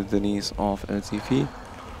to the knees of El Zifi.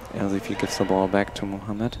 El Zifi gives the ball back to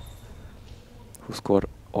Mohamed, who scored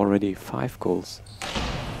already 5 goals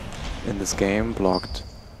in this game, blocked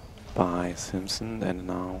by Simpson. And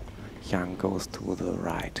now Young goes to the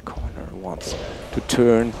right corner, wants to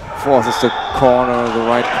turn, forces the corner, the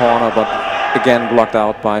right corner, but again blocked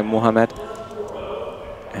out by Mohamed.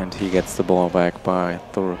 And he gets the ball back by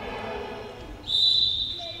Thur.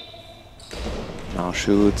 Now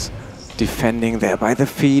shoots, defending there by the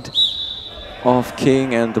feet of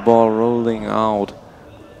King, and the ball rolling out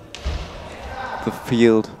the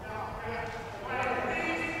field.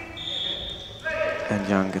 And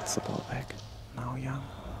Young gets the ball back. Now Young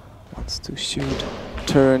wants to shoot,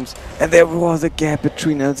 turns, and there was a gap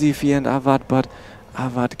between El Zifi and Avad, but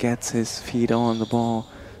Avad gets his feet on the ball,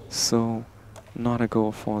 so not a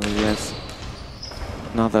goal for the US.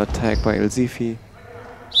 Another attack by El Zifi,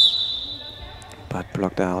 but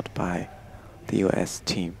blocked out by the US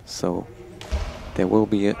team. So there will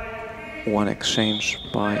be one exchange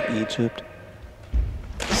by Egypt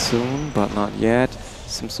soon, but not yet.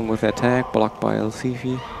 Simpson with the attack, blocked by El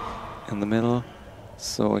Zifi in the middle.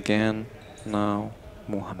 So again, now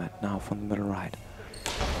Mohamed, now from the middle right.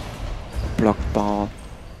 Blocked ball,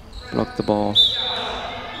 blocked the ball.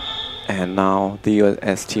 And now the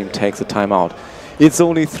US team takes a timeout. It's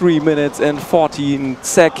only 3 minutes and 14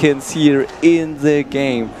 seconds here in the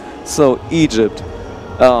game. So Egypt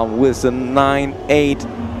with a 9-8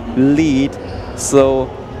 lead. So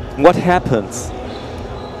what happens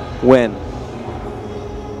when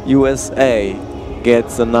USA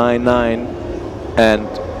gets a 9-9 and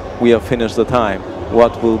we have finished the time?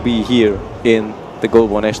 What will be here in the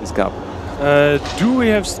Goalball Nations Cup? Do we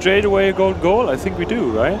have straight away a goal? I think we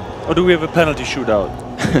do, right? Or do we have a penalty shootout?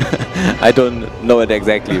 I don't know it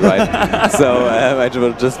exactly, right? So I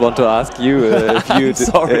just want to ask you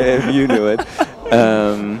if you knew it.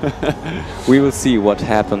 We will see what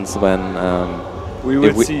happens when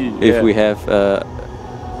if we have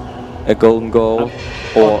a golden goal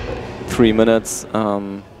or 3 minutes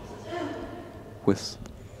with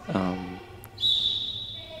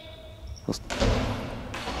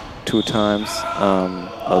two times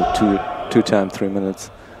 3 minutes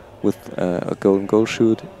with a golden goal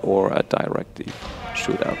shoot or a direct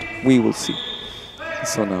shootout. We will see.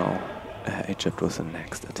 So now Egypt with the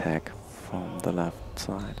next attack from the left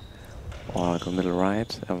side. Or go middle right.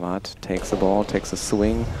 Avad takes the ball, takes a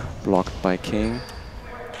swing, blocked by King.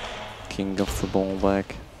 King gives the ball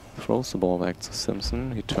back, throws the ball back to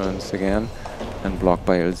Simpson. He turns again and blocked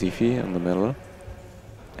by El Zifi in the middle.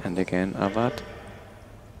 And again Avad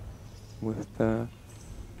with the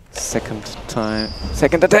second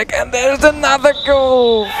attack, and there's another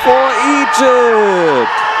goal for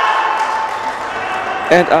Egypt!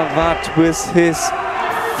 And Avad with his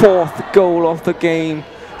 4th goal of the game.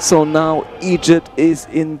 So now Egypt is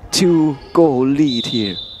in 2-goal lead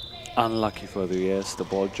here. Unlucky for the US. The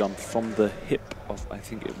ball jumped from the hip of, I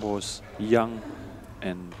think it was Young,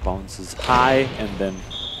 and bounces high and then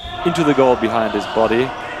into the goal behind his body.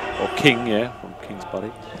 Or King, yeah, from King's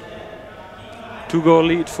body. 2-goal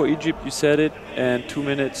lead for Egypt, you said it, and 2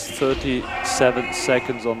 minutes 37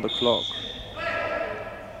 seconds on the clock.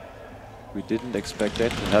 We didn't expect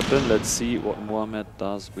that to happen. Let's see what Mohamed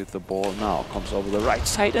does with the ball now. Comes over the right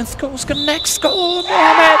side and scores the next goal,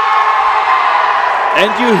 Mohamed!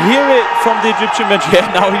 And you hear it from the Egyptian bench.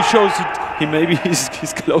 Yeah, now he shows it.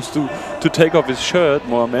 He's close to take off his shirt,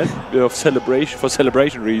 Mohamed, for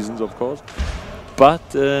celebration reasons, of course. But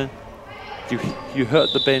you heard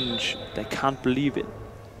the bench. They can't believe it.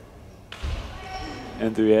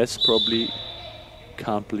 And the US probably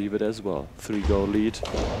can't believe it as well. 3-goal lead.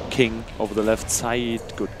 King over the left side.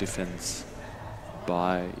 Good defense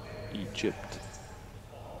by Egypt.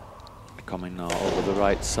 Coming now over the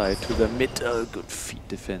right side to the middle. Good feet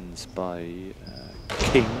defense by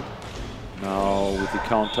King. Now with the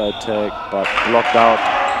counter attack, but blocked out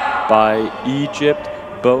by Egypt.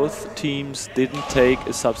 Both teams didn't take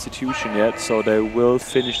a substitution yet, so they will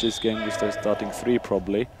finish this game with their starting 3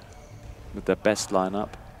 probably, with their best lineup,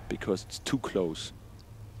 because it's too close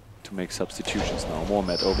to make substitutions now.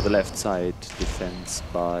 Mohamed over the left side, defense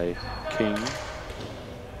by King,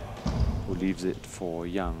 who leaves it for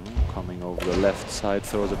Young. Coming over the left side,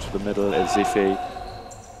 throws it to the middle. El Zifi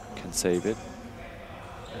can save it,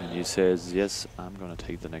 and he says, "Yes, I'm gonna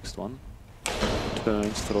take the next one."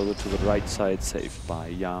 turns, throws it to the right side, saved by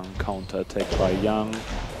Young, counter attack by Young,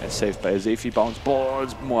 and saved by Azifi, bounce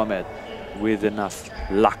balls, Mohamed with enough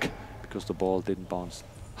luck, because the ball didn't bounce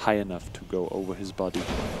high enough to go over his body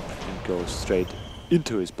and go straight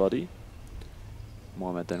into his body.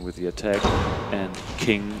 Mohamed then with the attack, and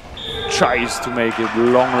King tries to make it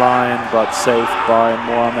long line, but saved by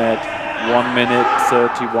Mohamed. 1 minute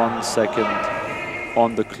 31 seconds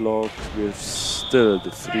on the clock, with still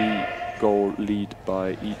the 3-goal lead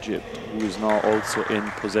by Egypt, who is now also in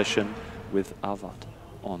possession with Avad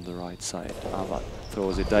on the right side. Avad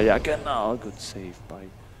throws it diagonal, good save by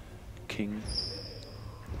King,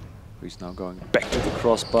 who is now going back to the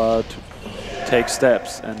crossbar to take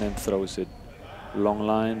steps and then throws it long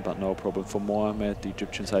line, but no problem for Mohamed. The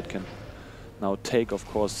Egyptian side can now take, of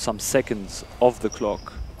course, some seconds off the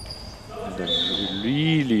clock. And then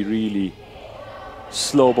really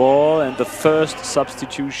slow ball, and the first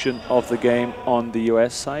substitution of the game on the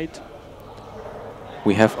US side.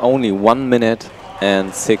 We have only 1 minute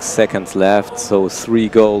and 6 seconds left, so 3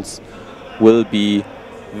 goals will be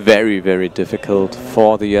very difficult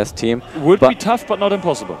for the US team. Would be tough, but not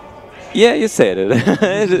impossible. Yeah, you said it.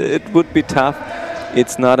 It would be tough.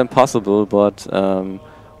 It's not impossible, but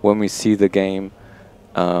when we see the game,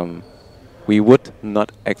 we would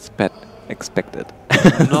not expect it.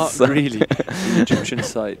 Not really. The Egyptian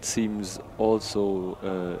side seems also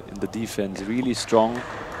in the defense really strong.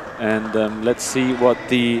 And let's see what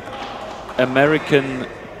the American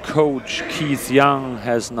coach Keith Young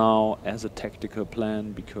has now as a tactical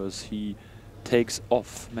plan, because he takes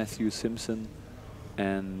off Matthew Simpson,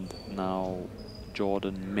 and now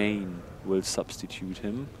Jordan Main will substitute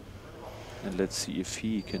him. And let's see if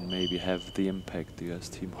he can maybe have the impact the US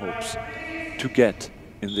team hopes to get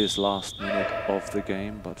in this last minute of the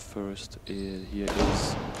game. But first, here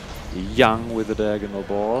is Young with the diagonal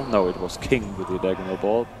ball. No, it was King with the diagonal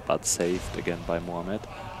ball, but saved again by Mohamed.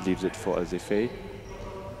 Leaves it for Azife,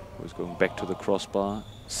 who's going back to the crossbar.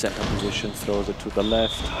 Center position, throws it to the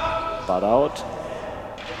left, but out.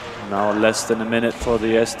 Now less than a minute for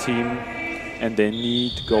the US team, and they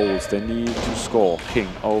need goals. They need to score. King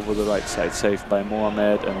over the right side, saved by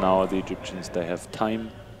Mohamed, and now the Egyptians, they have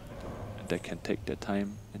time. They can take their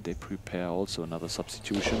time, and they prepare also another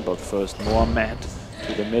substitution. But first Mohamed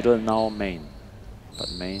to the middle, now Main. But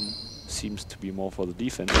Main seems to be more for the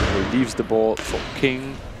defense. He leaves the ball for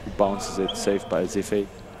King, who bounces it, saved by Zife.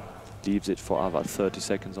 Leaves it for Avad, 30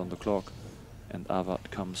 seconds on the clock. And Avad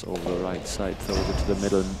comes over the right side, throws it to the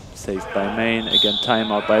middle, saved by Main. Again,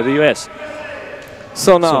 timeout by the US.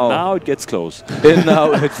 So now it gets close.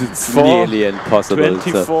 Now it's nearly impossible.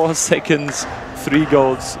 24 seconds, 3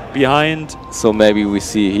 goals behind. So maybe we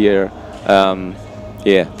see here,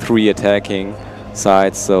 yeah, 3 attacking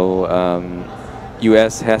sides. So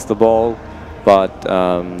US has the ball, but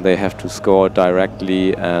they have to score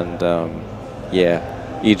directly, and yeah,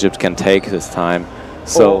 Egypt can take this time.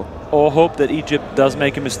 So or hope that Egypt does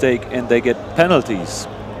make a mistake and they get penalties.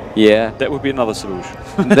 Yeah, that would be another solution.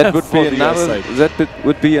 That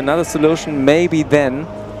would be another solution. Maybe then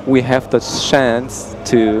we have the chance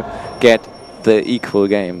to get the equal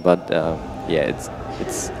game. But yeah,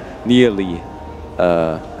 it's nearly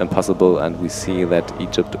impossible, and we see that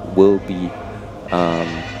Egypt will be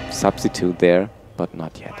substitute there, but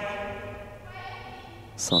not yet.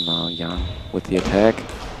 So now Young with the attack.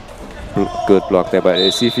 Good block there by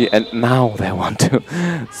Esifi, and now they want to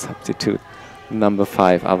substitute number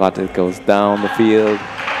 5. Avad goes down the field.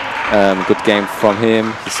 Good game from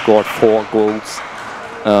him. He scored 4 goals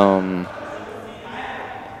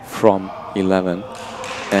from 11.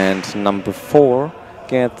 And number 4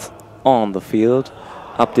 gets on the field.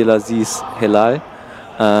 Abdelaziz Helal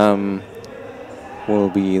will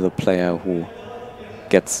be the player who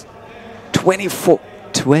gets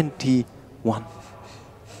 21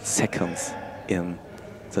 seconds in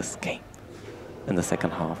this game, in the second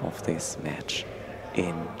half of this match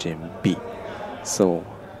in Gym B. So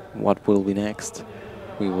what will be next?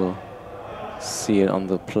 We will see it on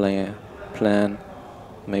the plan.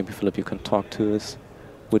 Maybe Philip, you can talk to us.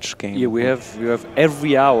 Which game? Yeah, we have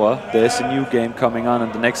every hour there's a new game coming on,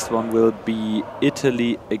 and the next one will be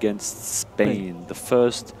Italy against Spain, the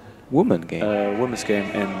first women's game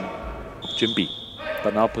in Gym B,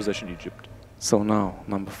 but now possession Egypt. So now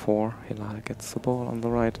number 4, Hilal gets the ball on the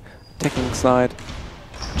right attacking side.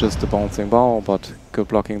 Just a bouncing ball, but good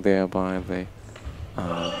blocking there by the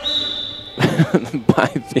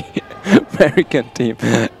by the American team.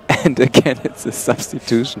 And again, it's a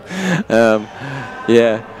substitution.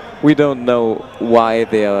 Yeah, we don't know why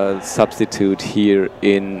they are substitute here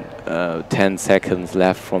in 10 seconds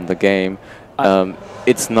left from the game.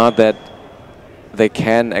 It's not that they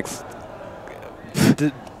can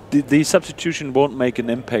the substitution won't make an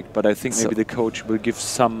impact, but I think maybe the coach will give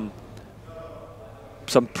some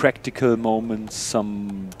practical moments,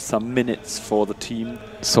 some minutes for the team.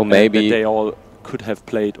 So maybe that they all could have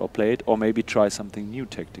played, or maybe try something new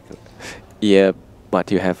tactical. Yeah,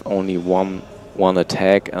 but you have only one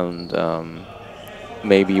attack and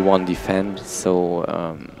maybe one defense. So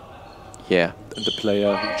yeah. And the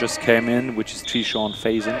player who just came in, which is Trishan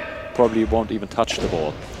Faison, probably won't even touch the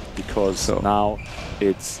ball, because now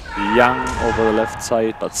it's Young over the left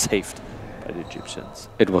side, but saved by the Egyptians.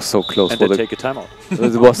 It was so close. And for they the take a timeout.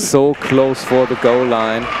 It was so close for the goal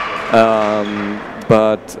line,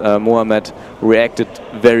 but Mohamed reacted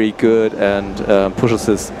very good and pushes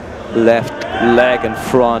his left leg in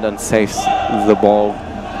front and saves the ball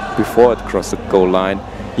before it crossed the goal line.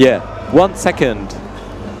 Yeah, 1 second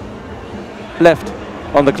left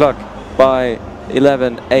on the clock by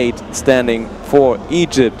 11-8 standing for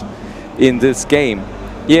Egypt in this game.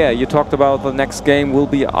 Yeah, you talked about the next game will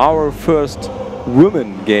be our first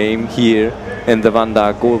women game here in the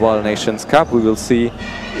Wanda Goalball Nations Cup. We will see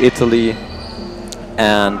Italy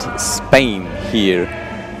and Spain here.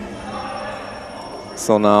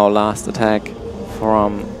 So now last attack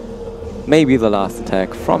from, maybe the last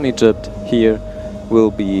attack from Egypt here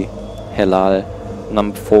will be Helal,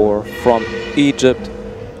 number 4 from Egypt.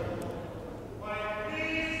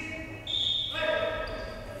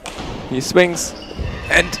 He swings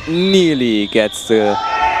and nearly gets the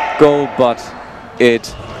goal, but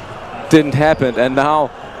it didn't happen. And now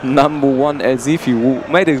number 1 El Zifi, who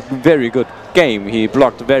made a very good game. He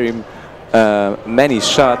blocked very many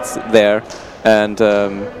shots there and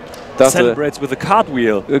celebrates with a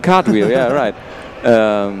cartwheel. A cartwheel, yeah, right.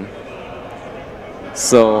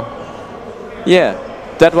 So yeah,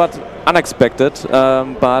 that was unexpected,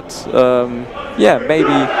 but yeah,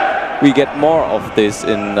 maybe we get more of this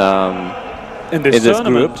in this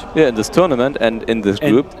tournament. Group. Yeah, in this tournament and in this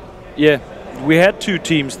group. Yeah, we had 2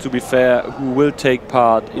 teams, to be fair, who will take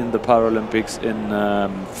part in the Paralympics in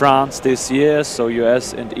France this year. So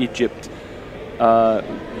US and Egypt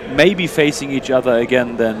maybe facing each other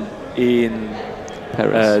again then in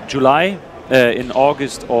Paris. July, in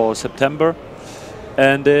August or September.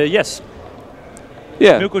 And yes.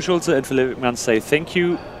 Yeah. Mirko Schulze and Philipp Wittmann say thank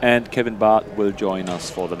you, and Kevin Barth will join us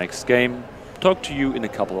for the next game. Talk to you in a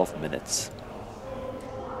couple of minutes.